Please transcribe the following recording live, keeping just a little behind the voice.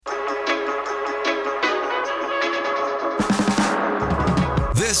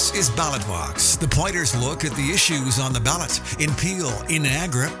This is Ballot Box, the Pointers look at the issues on the ballot in Peel, in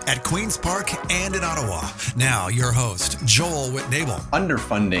Niagara, at Queen's Park, and in Ottawa. Now, your host, Joel Whitnable.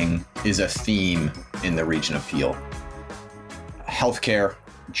 Underfunding is a theme in the region of Peel. Healthcare,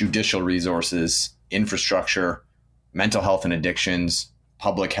 judicial resources, infrastructure, mental health and addictions,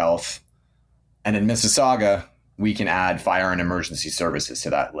 public health. And in Mississauga, we can add fire and emergency services to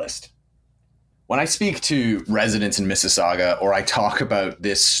that list. When I speak to residents in Mississauga, or I talk about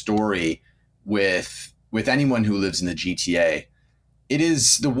this story with anyone who lives in the GTA, it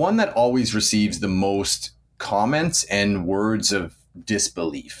is the one that always receives the most comments and words of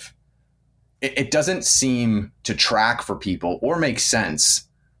disbelief. It doesn't seem to track for people or make sense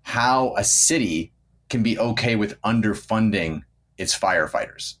how a city can be okay with underfunding its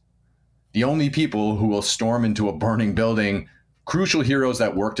firefighters. The only people who will storm into a burning building, crucial heroes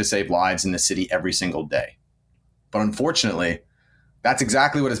that work to save lives in the city every single day. But unfortunately, that's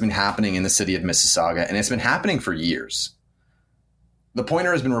exactly what has been happening in the city of Mississauga, and it's been happening for years. The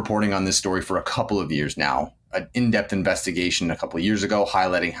Pointer has been reporting on this story for a couple of years now, an in-depth investigation a couple of years ago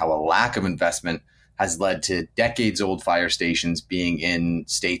highlighting how a lack of investment has led to decades-old fire stations being in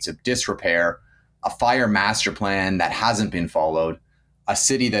states of disrepair, a fire master plan that hasn't been followed, a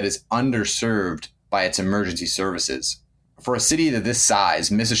city that is underserved by its emergency services. For a city of this size,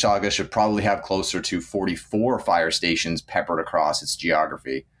 Mississauga should probably have closer to 44 fire stations peppered across its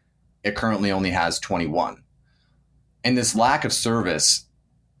geography. It currently only has 21. And this lack of service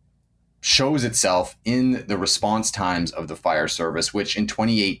shows itself in the response times of the fire service, which in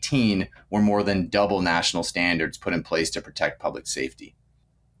 2018 were more than double national standards put in place to protect public safety.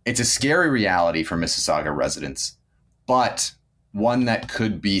 It's a scary reality for Mississauga residents, but one that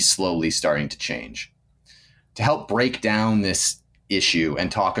could be slowly starting to change. To help break down this issue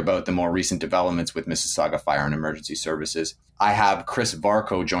and talk about the more recent developments with Mississauga Fire and Emergency Services, I have Chris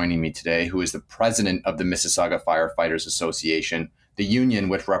Varcoe joining me today, who is the president of the Mississauga Firefighters Association, the union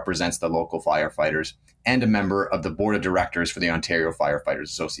which represents the local firefighters, and a member of the board of directors for the Ontario Firefighters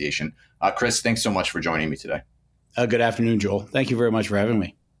Association. Chris, thanks so much for joining me today. Good afternoon, Joel. Thank you very much for having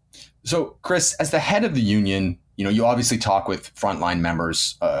me. So, Chris, as the head of the union, you obviously talk with frontline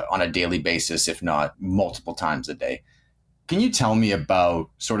members on a daily basis, if not multiple times a day. Can you tell me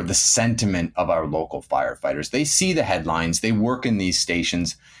about sort of the sentiment of our local firefighters? They see the headlines, they work in these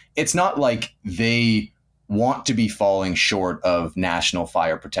stations. It's not like they want to be falling short of national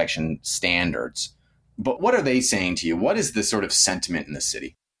fire protection standards. But what are they saying to you? What is the sort of sentiment in the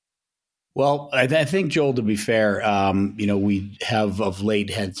city? Well, I think, Joel, to be fair, we have of late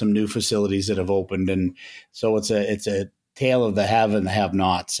had some new facilities that have opened. And so it's a tale of the have and the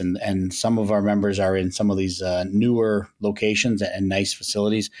have-nots. And some of our members are in some of these newer locations and nice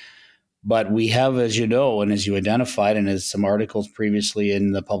facilities. But we have, as you know, and as you identified, and as some articles previously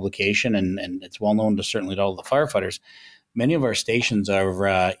in the publication, and it's well known to certainly to all the firefighters, many of our stations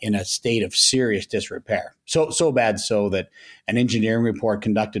are in a state of serious disrepair. So bad so that an engineering report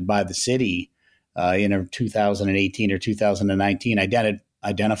conducted by the city in 2018 or 2019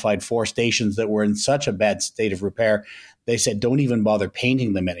 identified 4 stations that were in such a bad state of repair. They said, don't even bother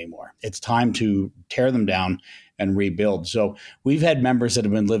painting them anymore. It's time to tear them down and rebuild. So we've had members that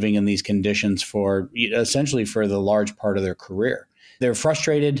have been living in these conditions for essentially for the large part of their career. They're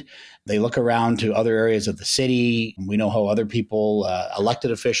frustrated. They look around to other areas of the city. We know how other people,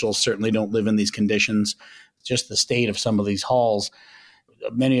 elected officials, certainly don't live in these conditions. Just the state of some of these halls.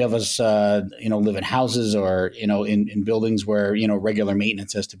 Many of us, live in houses or, in buildings where, regular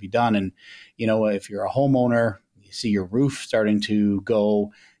maintenance has to be done. And, if you're a homeowner, you see your roof starting to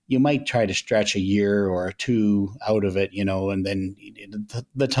go, you might try to stretch a year or 2 out of it, and then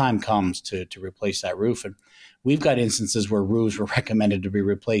the time comes to replace that roof. And we've got instances where roofs were recommended to be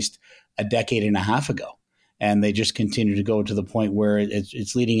replaced a decade and a half ago, and they just continue to go to the point where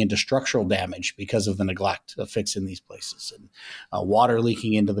it's leading into structural damage because of the neglect of fixing these places. And water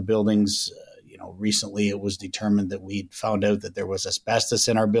leaking into the buildings. Recently it was determined that we'd found out that there was asbestos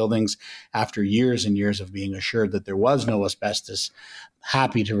in our buildings after years and years of being assured that there was no asbestos.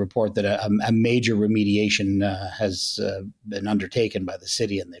 Happy to report that a major remediation has been undertaken by the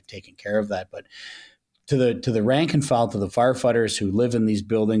city, and they've taken care of that. But to the rank and file, to the firefighters who live in these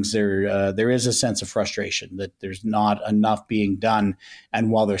buildings, there is a sense of frustration that there's not enough being done.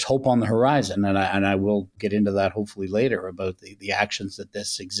 And while there's hope on the horizon, and I will get into that hopefully later about the actions that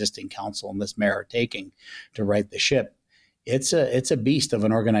this existing council and this mayor are taking to right the ship, it's a beast of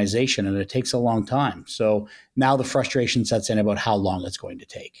an organization, and it takes a long time. So now the frustration sets in about how long it's going to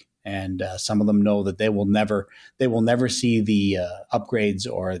take. And some of them know that they will never see the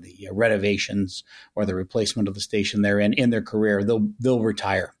upgrades or the renovations or the replacement of the station they're in their career. They'll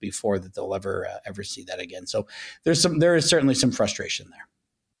retire before that they'll ever see that again. So there is certainly some frustration there.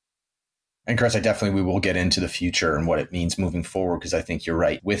 And Chris, we will get into the future and what it means moving forward, because I think you're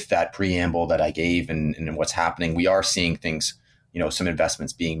right. With that preamble that I gave and what's happening, we are seeing things, some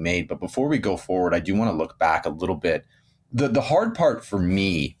investments being made. But before we go forward, I do want to look back a little bit. The hard part for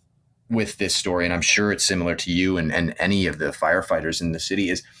me with this story, and I'm sure it's similar to you and any of the firefighters in the city,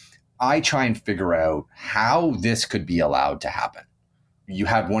 is I try and figure out how this could be allowed to happen. You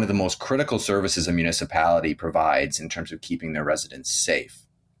have one of the most critical services a municipality provides in terms of keeping their residents safe.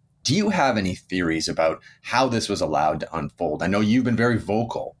 Do you have any theories about how this was allowed to unfold? I know you've been very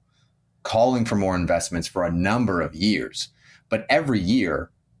vocal, calling for more investments for a number of years, but every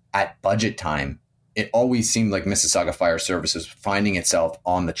year at budget time, it always seemed like Mississauga Fire Services finding itself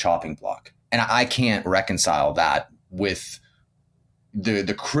on the chopping block. And I can't reconcile that with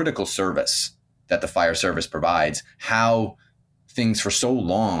the critical service that the fire service provides, how things for so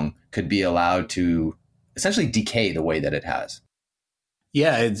long could be allowed to essentially decay the way that it has.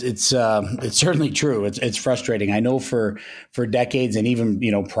 Yeah, it's certainly true. It's frustrating. I know for decades, and even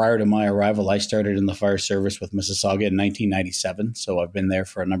prior to my arrival, I started in the fire service with Mississauga in 1997. So I've been there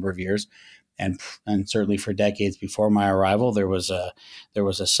for a number of years, and certainly for decades before my arrival, there was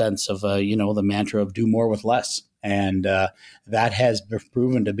a sense of the mantra of do more with less, and that has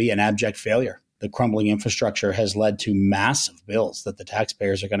proven to be an abject failure. The crumbling infrastructure has led to massive bills that the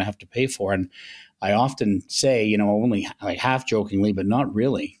taxpayers are going to have to pay for. And I often say, only like half jokingly, but not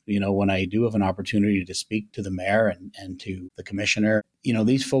really, when I do have an opportunity to speak to the mayor and to the commissioner,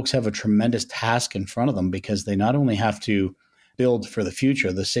 these folks have a tremendous task in front of them, because they not only have to build for the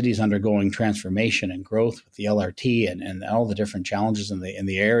future. The city's undergoing transformation and growth with the LRT and all the different challenges in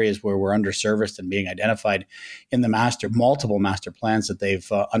the areas where we're underserviced and being identified in the multiple master plans that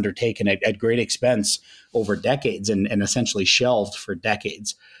they've undertaken at great expense over decades and essentially shelved for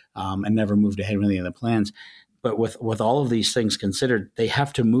decades and never moved ahead with any of the plans. But with all of these things considered, they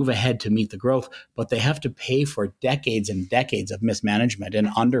have to move ahead to meet the growth, but they have to pay for decades and decades of mismanagement and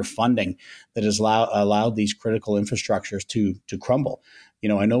underfunding that has allowed these critical infrastructures to crumble.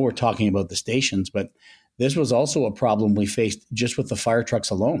 I know we're talking about the stations, but this was also a problem we faced just with the fire trucks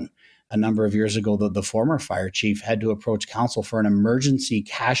alone. A number of years ago, the former fire chief had to approach council for an emergency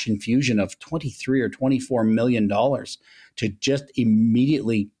cash infusion of $23 or $24 million to just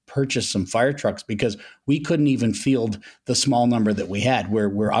immediately purchase some fire trucks, because we couldn't even field the small number that we had.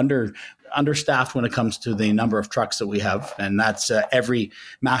 We're understaffed when it comes to the number of trucks that we have, and that's every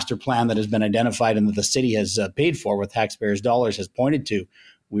master plan that has been identified and that the city has paid for with taxpayers' dollars has pointed to.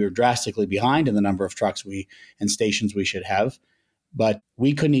 We were drastically behind in the number of trucks and stations we should have. But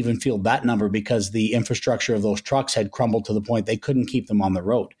we couldn't even field that number because the infrastructure of those trucks had crumbled to the point they couldn't keep them on the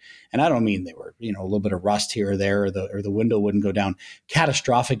road. And I don't mean they were, a little bit of rust here or there, or the window wouldn't go down.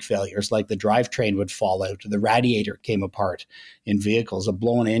 Catastrophic failures like the drivetrain would fall out, or the radiator came apart in vehicles, of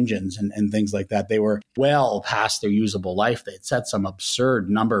blown engines and things like that. They were well past their usable life. They had set some absurd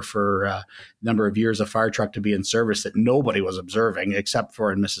number for number of years a fire truck to be in service that nobody was observing except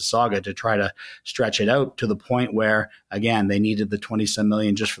for in Mississauga, to try to stretch it out to the point where, again, they needed the 20-some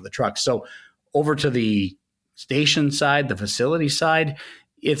million just for the trucks. So over to the station side, the facility side,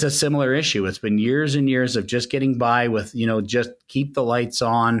 it's a similar issue. It's been years and years of just getting by with, just keep the lights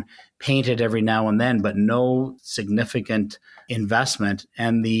on, paint it every now and then, but no significant investment.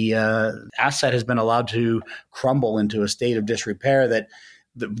 And the asset has been allowed to crumble into a state of disrepair that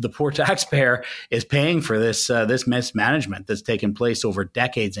the poor taxpayer is paying for this mismanagement that's taken place over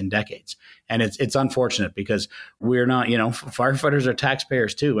decades and decades. And it's unfortunate, because we're not, firefighters are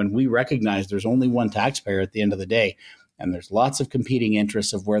taxpayers too. And we recognize there's only one taxpayer at the end of the day. And there's lots of competing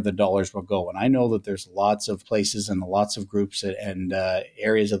interests of where the dollars will go. And I know that there's lots of places and lots of groups and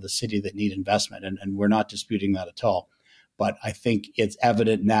areas of the city that need investment. And we're not disputing that at all. But I think it's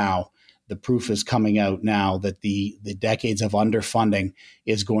evident now, the proof is coming out now, that the decades of underfunding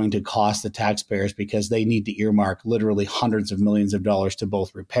is going to cost the taxpayers, because they need to earmark literally hundreds of millions of dollars to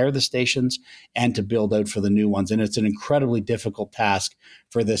both repair the stations and to build out for the new ones. And it's an incredibly difficult task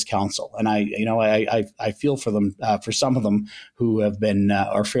for this council. And I feel for them, for some of them who have been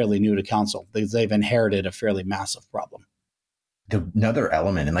are fairly new to council, because they've inherited a fairly massive problem. Another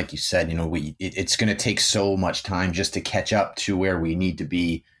element, and like you said, it's going to take so much time just to catch up to where we need to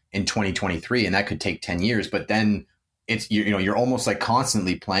be in 2023, and that could take 10 years. But then it's you're almost like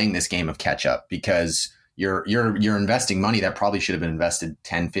constantly playing this game of catch up, because you're investing money that probably should have been invested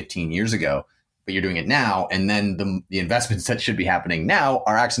 10, 15 years ago. but you're doing it now. And then the investments that should be happening now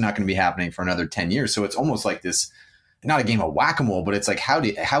are actually not going to be happening for another 10 years. So it's almost like this, not a game of whack-a-mole, but it's like,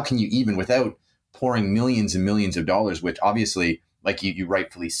 how can you even, without pouring millions and millions of dollars, which obviously, like you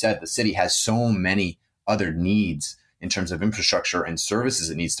rightfully said, the city has so many other needs in terms of infrastructure and services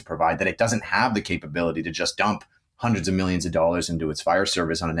it needs to provide, that it doesn't have the capability to just dump hundreds of millions of dollars into its fire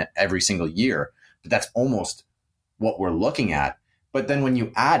service on every single year. But that's almost what we're looking at. But then when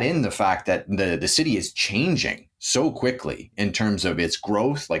you add in the fact that the city is changing so quickly in terms of its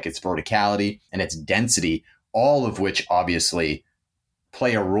growth, like its verticality and its density, all of which obviously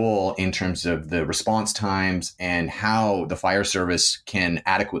play a role in terms of the response times and how the fire service can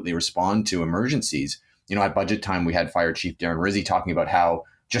adequately respond to emergencies. You know, at budget time, we had Fire Chief Darren Rizzi talking about how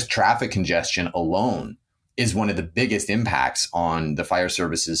just traffic congestion alone is one of the biggest impacts on the fire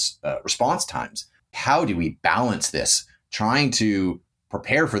service's response times. How do we balance this, trying to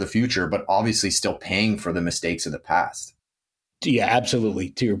prepare for the future, but obviously still paying for the mistakes of the past? Yeah, absolutely.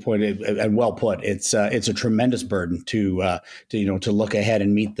 To your point, and well put. It's a tremendous burden to look ahead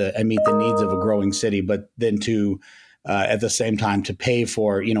and meet the needs of a growing city, but then to at the same time to pay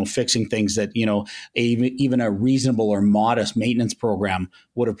for fixing things that even a reasonable or modest maintenance program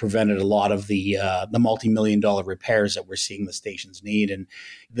would have prevented a lot of the multi-million-dollar repairs that we're seeing the stations need. And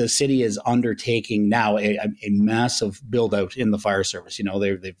the city is undertaking now a massive build out in the fire service.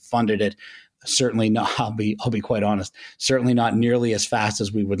 They've funded it. Certainly not. I'll be quite honest. Certainly not nearly as fast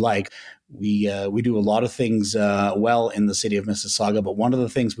as we would like. We do a lot of things well in the city of Mississauga, but one of the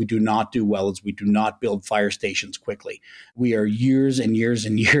things we do not do well is we do not build fire stations quickly. We are years and years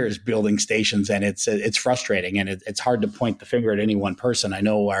and years building stations, and it's frustrating, and it's hard to point the finger at any one person. I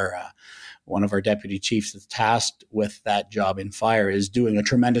know one of our deputy chiefs that's tasked with that job in fire is doing a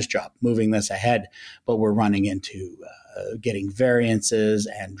tremendous job moving this ahead, but we're running into getting variances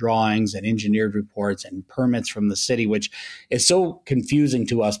and drawings and engineered reports and permits from the city, which is so confusing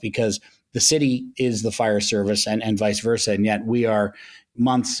to us because the city is the fire service and vice versa. And yet we are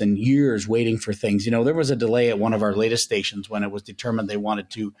months and years waiting for things. There was a delay at one of our latest stations when it was determined they wanted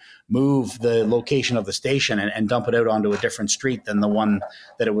to move the location of the station and dump it out onto a different street than the one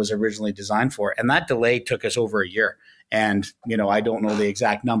that it was originally designed for. And that delay took us over a year. And, I don't know the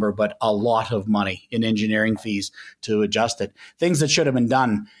exact number, but a lot of money in engineering fees to adjust it. Things that should have been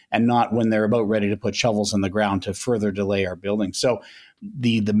done and not when they're about ready to put shovels in the ground to further delay our building. So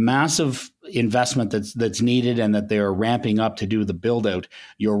the massive investment that's needed and that they're ramping up to do the build out,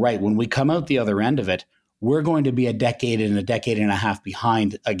 you're right. When we come out the other end of it, we're going to be a decade and a half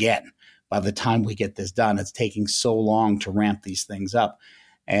behind again. By the time we get this done, it's taking so long to ramp these things up.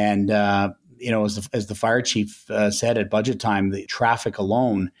 And, as the fire chief said at budget time, the traffic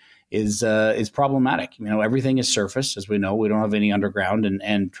alone is problematic. Everything is surface, as we know. We don't have any underground,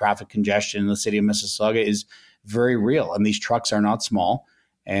 and traffic congestion in the city of Mississauga is very real. And these trucks are not small.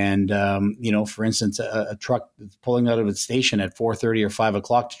 And, for instance, a truck that's pulling out of its station at 4:30 or 5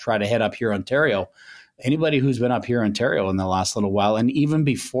 o'clock to try to head up here, Ontario. Anybody who's been up here, Ontario, in the last little while, and even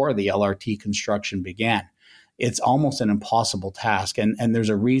before the LRT construction began, it's almost an impossible task. And there's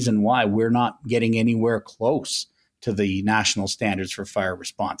a reason why we're not getting anywhere close to the national standards for fire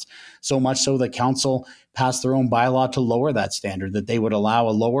response. So much so that council passed their own bylaw to lower that standard, that they would allow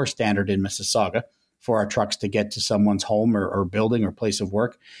a lower standard in Mississauga for our trucks to get to someone's home or building or place of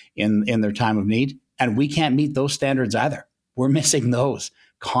work in their time of need. And we can't meet those standards either. We're missing those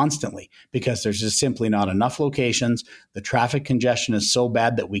constantly because there's just simply not enough locations. The traffic congestion is so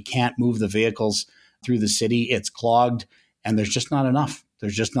bad that we can't move the vehicles through the city. It's clogged, and there's just not enough.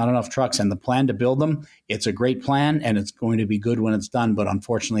 There's just not enough trucks. And the plan to build them, it's a great plan, and it's going to be good when it's done. But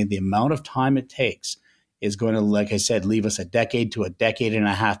unfortunately, the amount of time it takes is going to, like I said, leave us a decade to a decade and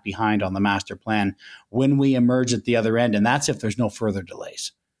a half behind on the master plan when we emerge at the other end. And that's if there's no further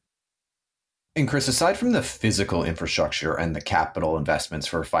delays. And Chris, aside from the physical infrastructure and the capital investments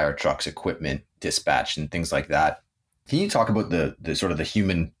for fire trucks, equipment, dispatch, and things like that, can you talk about the sort of the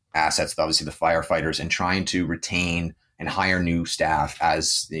human assets, obviously the firefighters, and trying to retain and hire new staff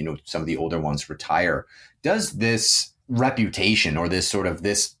as some of the older ones retire? Does this reputation or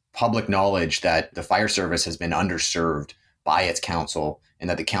this public knowledge that the fire service has been underserved by its council and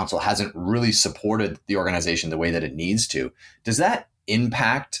that the council hasn't really supported the organization the way that it needs to, does that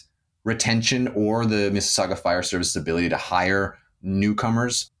impact retention or the Mississauga Fire Service's ability to hire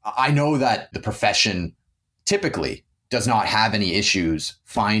newcomers? I know that the profession typically does not have any issues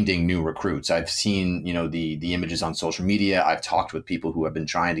finding new recruits. I've seen, the images on social media. I've talked with people who have been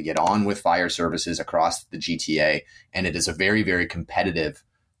trying to get on with fire services across the GTA, and it is a very, very competitive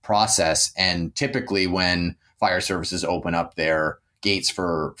process. And typically when fire services open up their gates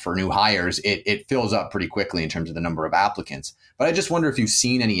for new hires, it fills up pretty quickly in terms of the number of applicants. But I just wonder if you've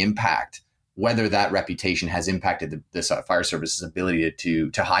seen any impact, whether that reputation has impacted the fire service's ability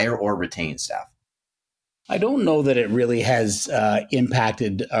to hire or retain staff. I don't know that it really has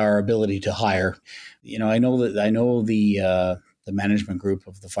impacted our ability to hire. I know the management group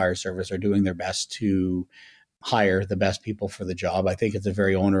of the fire service are doing their best to hire the best people for the job. I think it's a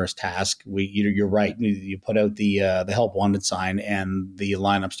very onerous task. You're right. You put out the help wanted sign and the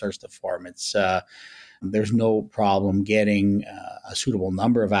lineup starts to form. There's no problem getting a suitable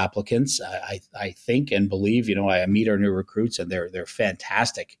number of applicants. I think and believe. I meet our new recruits and they're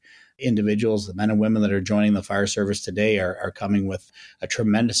fantastic individuals. The men and women that are joining the fire service today are coming with a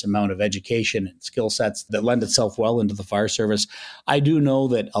tremendous amount of education and skill sets that lend itself well into the fire service. I do know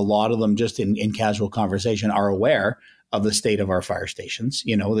that a lot of them, just in casual conversation, are aware of the state of our fire stations.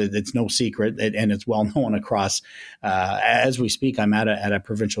 It's no secret and it's well known across. As we speak, I'm at a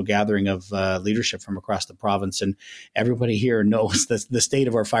provincial gathering of leadership from across the province, and everybody here knows that the state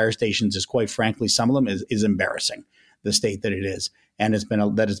of our fire stations is, quite frankly, some of them is embarrassing. The state that it is, and it's been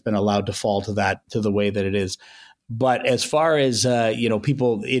allowed to fall to the way that it is. But as far as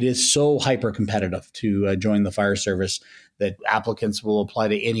people, it is so hyper competitive to join the fire service that applicants will apply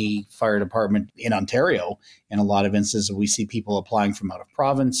to any fire department in Ontario. In a lot of instances, we see people applying from out of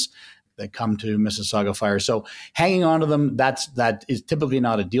province that come to Mississauga Fire. So hanging on to them, that is typically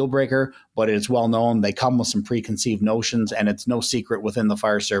not a deal breaker, but it's well known. They come with some preconceived notions, and it's no secret within the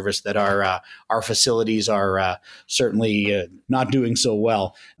fire service that our facilities are certainly not doing so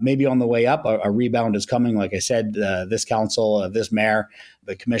well. Maybe on the way up, a rebound is coming. Like I said, this council, this mayor,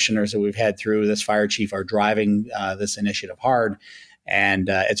 the commissioners that we've had through, this fire chief are driving this initiative hard. And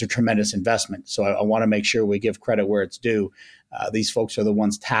it's a tremendous investment. So I want to make sure we give credit where it's due. These folks are the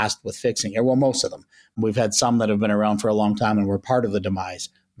ones tasked with fixing it. Well, most of them. We've had some that have been around for a long time and were part of the demise.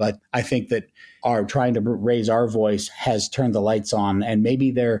 But I think that our trying to raise our voice has turned the lights on, and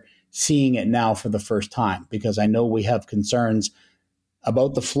maybe they're seeing it now for the first time, because I know we have concerns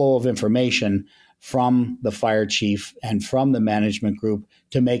about the flow of information from the fire chief and from the management group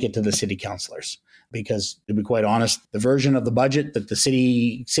to make it to the city councillors. Because, to be quite honest, the version of the budget that the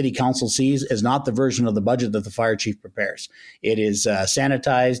city council sees is not the version of the budget that the fire chief prepares. It is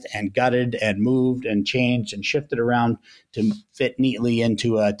sanitized and gutted and moved and changed and shifted around to fit neatly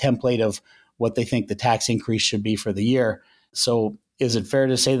into a template of what they think the tax increase should be for the year. So is it fair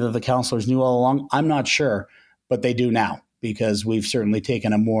to say that the councillors knew all along? I'm not sure, but they do now, because we've certainly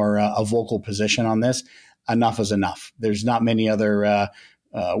taken a more a vocal position on this. Enough is enough. There's not many other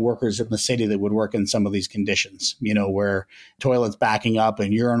workers in the city that would work in some of these conditions, where toilets backing up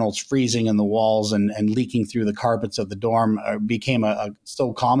and urinals freezing in the walls and leaking through the carpets of the dorm became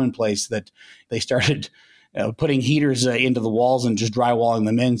so commonplace that they started putting heaters into the walls and just drywalling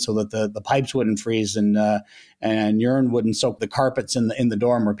them in so that the pipes wouldn't freeze and urine wouldn't soak the carpets in the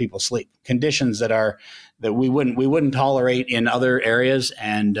dorm where people sleep. Conditions that we wouldn't tolerate in other areas,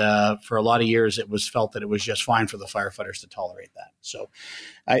 and for a lot of years it was felt that it was just fine for the firefighters to tolerate that. So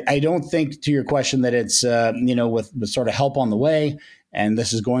I don't think, to your question, that it's with sort of help on the way, and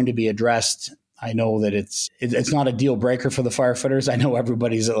this is going to be addressed. I know that it's not a deal breaker for the firefighters. I know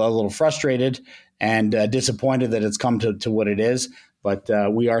everybody's a little frustrated and disappointed that it's come to what it is, but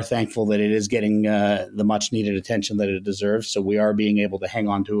we are thankful that it is getting the much needed attention that it deserves. So we are being able to hang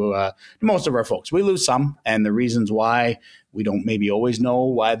on to most of our folks. We lose some, and the reasons why, we don't maybe always know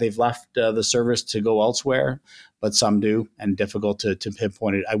why they've left the service to go elsewhere, but some do, and difficult to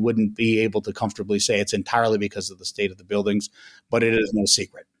pinpoint it. I wouldn't be able to comfortably say it's entirely because of the state of the buildings, but it is no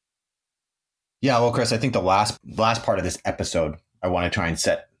secret. Yeah, well, Chris, I think the last part of this episode, I want to try and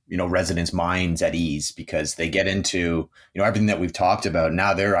set residents' minds at ease, because they get into everything that we've talked about.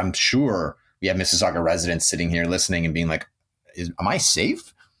 Now I'm sure we have Mississauga residents sitting here listening and being like, "Am I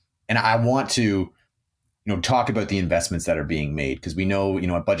safe?" And I want to talk about the investments that are being made, because we know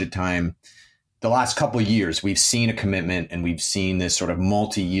at budget time, the last couple of years, we've seen a commitment and we've seen this sort of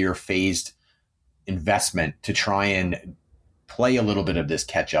multi-year phased investment to try and play a little bit of this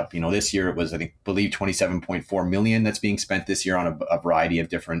catch up. This year it was, I believe 27.4 million that's being spent this year on a variety of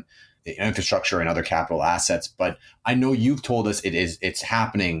different infrastructure and other capital assets. But I know you've told us it's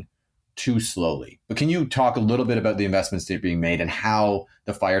happening too slowly. But can you talk a little bit about the investments that are being made and how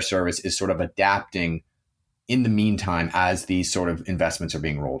the fire service is sort of adapting in the meantime as these sort of investments are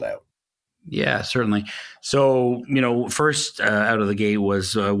being rolled out? Yeah, certainly. So, first out of the gate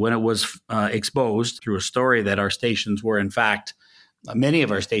was when it was exposed through a story that our stations were, in fact, many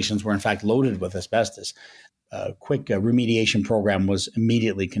of our stations were, in fact, loaded with asbestos. A quick remediation program was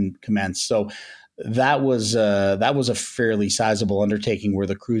immediately commenced. So that was a fairly sizable undertaking where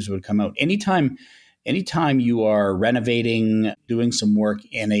the crews would come out. Anytime you are renovating, doing some work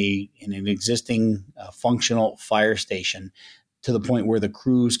in an existing functional fire station to the point where the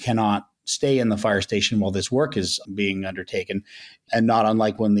crews cannot stay in the fire station while this work is being undertaken, and not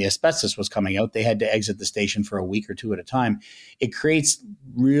unlike when the asbestos was coming out, they had to exit the station for a week or two at a time. It creates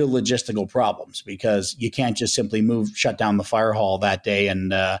real logistical problems because you can't just simply shut down the fire hall that day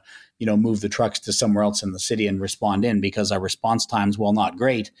and move the trucks to somewhere else in the city and respond in, because our response times, while not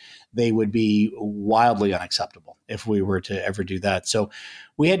great, they would be wildly unacceptable if we were to ever do that. So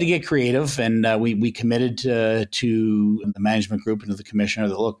we had to get creative, and we committed to the management group and to the commissioner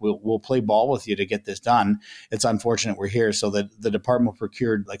that, look, we'll play ball with you to get this done. It's unfortunate we're here. So that the department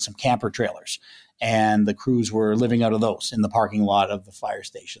procured like some camper trailers, and the crews were living out of those in the parking lot of the fire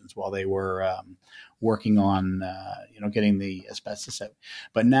stations while they were working on getting the asbestos out.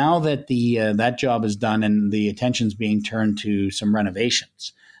 But now that that job is done and the attention's being turned to some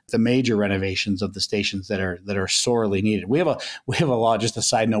renovations, the major renovations of the stations that are sorely needed. We have a lot. Just a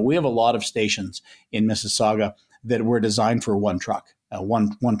side note, we have a lot of stations in Mississauga that were designed for one truck,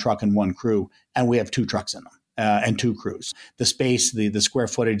 one truck and one crew, and we have two trucks in them. And two crews. The space, the square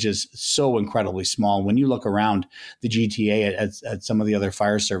footage is so incredibly small. When you look around the GTA at some of the other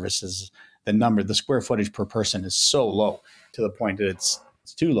fire services, the square footage per person is so low to the point that it's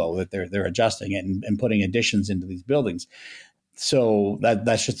too low that they're adjusting it and putting additions into these buildings. So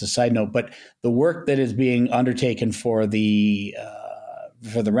that's just a side note. But the work that is being undertaken for the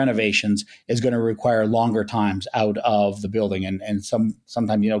renovations is going to require longer times out of the building, and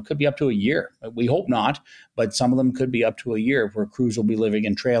sometimes it could be up to a year. We hope not, but some of them could be up to a year where crews will be living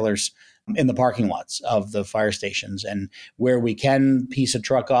in trailers in the parking lots of the fire stations. And where we can piece a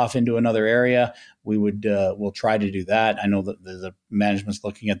truck off into another area, we'll try to do that. I know that the management's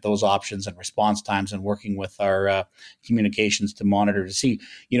looking at those options and response times and working with our communications to monitor to see,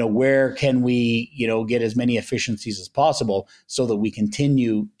 where can we, get as many efficiencies as possible so that we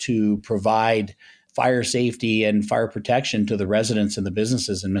continue to provide fire safety and fire protection to the residents and the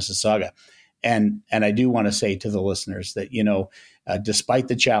businesses in Mississauga. And I do want to say to the listeners that, despite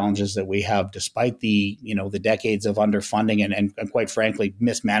the challenges that we have, despite the decades of underfunding and quite frankly,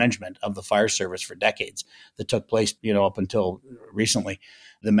 mismanagement of the fire service for decades that took place, up until recently,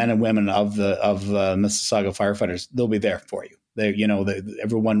 the men and women of Mississauga firefighters, they'll be there for you.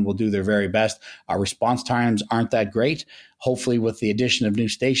 Everyone will do their very best. Our response times aren't that great. Hopefully, with the addition of new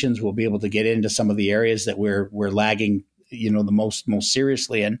stations, we'll be able to get into some of the areas that we're lagging the most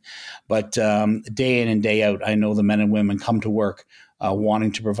seriously in. But day in and day out, I know the men and women come to work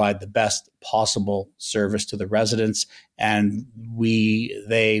wanting to provide the best possible service to the residents, and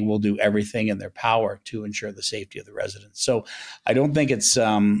they will do everything in their power to ensure the safety of the residents. So I don't think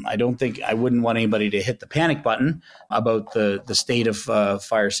I wouldn't want anybody to hit the panic button about the state of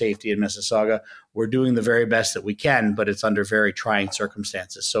fire safety in Mississauga. We're doing the very best that we can, but it's under very trying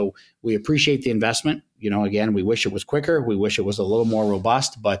circumstances. So we appreciate the investment. Again, we wish it was quicker. We wish it was a little more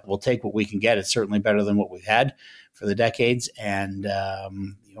robust, but we'll take what we can get. It's certainly better than what we've had for the decades. And,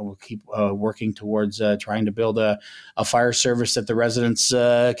 we'll keep working towards trying to build a fire service that the residents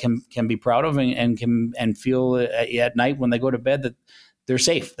can be proud of and can feel at night when they go to bed that they're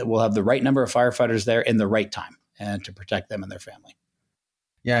safe, that we'll have the right number of firefighters there in the right time and to protect them and their family.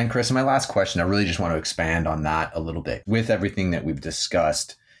 Yeah. And Chris, my last question, I really just want to expand on that a little bit. With everything that we've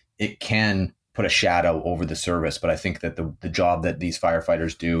discussed, it can put a shadow over the service, but I think that the job that these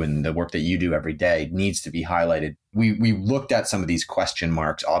firefighters do and the work that you do every day needs to be highlighted. We looked at some of these question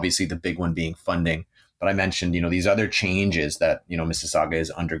marks, obviously the big one being funding, but I mentioned, these other changes that, Mississauga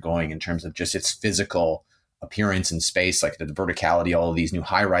is undergoing in terms of just its physical appearance in space, like the verticality, all of these new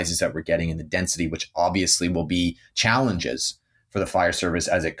high rises that we're getting and the density, which obviously will be challenges for the fire service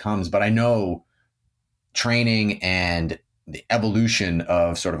as it comes. But I know training and the evolution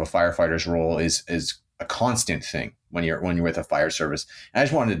of sort of a firefighter's role is a constant thing when you're with a fire service. And I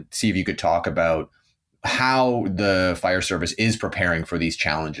just wanted to see if you could talk about how the fire service is preparing for these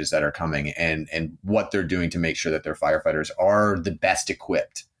challenges that are coming and what they're doing to make sure that their firefighters are the best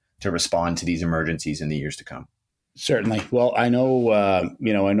equipped to respond to these emergencies in the years to come. Certainly. Well, I know, I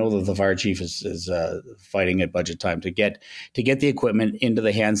know that the fire chief is fighting at budget time to get the equipment into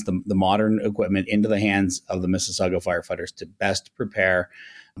the hands, the modern equipment into the hands of the Mississauga firefighters to best prepare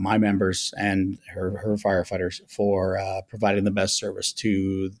my members and her firefighters for providing the best service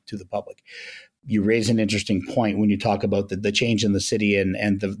to the public. You raise an interesting point when you talk about the change in the city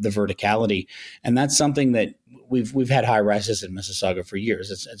and the verticality. And that's something that we've had high rises in Mississauga for years.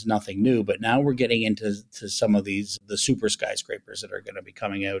 It's nothing new, but now we're getting into some of the super skyscrapers that are going to be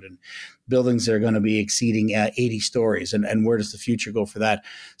coming out and buildings that are going to be exceeding 80 stories. And where does the future go for that?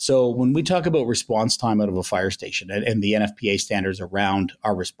 So when we talk about response time out of a fire station and the NFPA standards around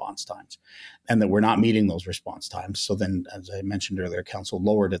our response times, and that we're not meeting those response times. So then, as I mentioned earlier, council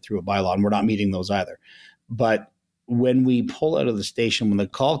lowered it through a bylaw, and we're not meeting those either. But when we pull out of the station, when the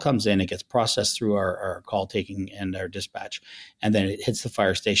call comes in, it gets processed through our call taking and our dispatch, and then it hits the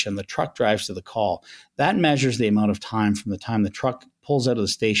fire station. The truck drives to the call. That measures the amount of time from the time the truck pulls out of the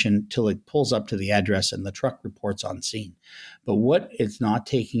station till it pulls up to the address and the truck reports on scene. But what it's not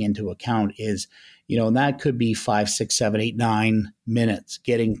taking into account is, and that could be 5, 6, 7, 8, 9 minutes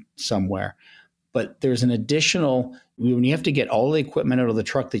getting somewhere. But there's an additional, when you have to get all the equipment out of the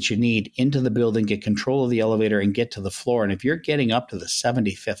truck that you need into the building, get control of the elevator and get to the floor. And if you're getting up to the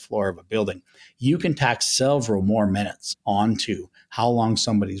 75th floor of a building, you can tack several more minutes onto how long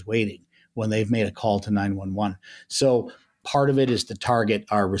somebody's waiting when they've made a call to 911. So part of it is to target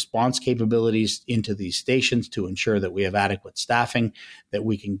our response capabilities into these stations to ensure that we have adequate staffing, that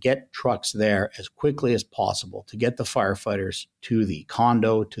we can get trucks there as quickly as possible to get the firefighters to the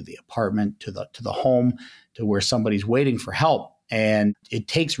condo, to the apartment, to the home, to where somebody's waiting for help. And it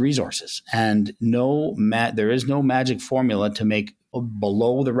takes resources, and there is no magic formula to make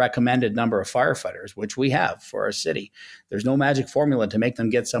below the recommended number of firefighters, which we have for our city. There's no magic formula to make them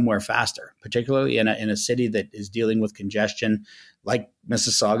get somewhere faster, particularly in a city that is dealing with congestion like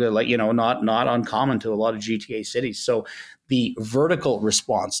Mississauga, not uncommon to a lot of GTA cities. So the vertical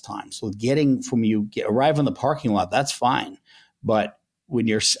response time, so getting from arrive in the parking lot, that's fine. But when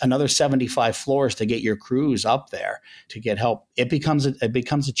you're another 75 floors to get your crews up there to get help, it becomes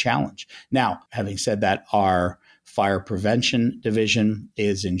a challenge. Now, having said that, our fire prevention division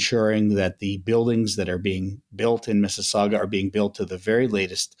is ensuring that the buildings that are being built in Mississauga are being built to the very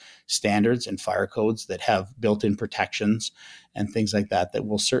latest standards and fire codes that have built-in protections and things like that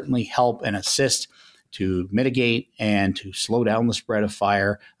will certainly help and assist to mitigate and to slow down the spread of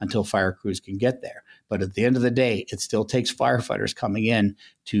fire until fire crews can get there. But at the end of the day, it still takes firefighters coming in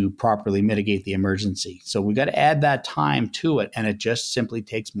to properly mitigate the emergency. So we got to add that time to it, and it just simply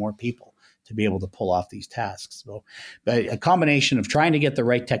takes more people to be able to pull off these tasks. So a combination of trying to get the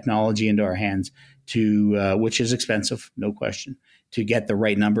right technology into our hands, which is expensive, no question, to get the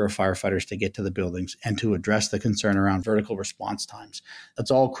right number of firefighters to get to the buildings and to address the concern around vertical response times.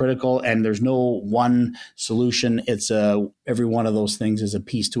 That's all critical, and there's no one solution. It's every one of those things is a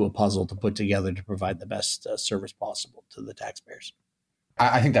piece to a puzzle to put together to provide the best service possible to the taxpayers.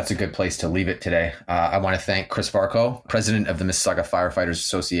 I think that's a good place to leave it today. I want to thank Chris Varco, president of the Mississauga Firefighters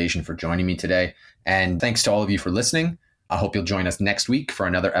Association, for joining me today. And thanks to all of you for listening. I hope you'll join us next week for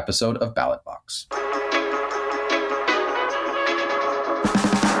another episode of Ballot Box.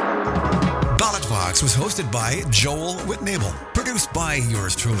 Ballot Box was hosted by Joel Whitnable, produced by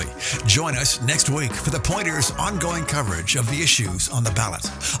yours truly. Join us next week for the Pointer's ongoing coverage of the issues on the ballot.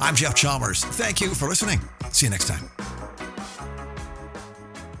 I'm Jeff Chalmers. Thank you for listening. See you next time.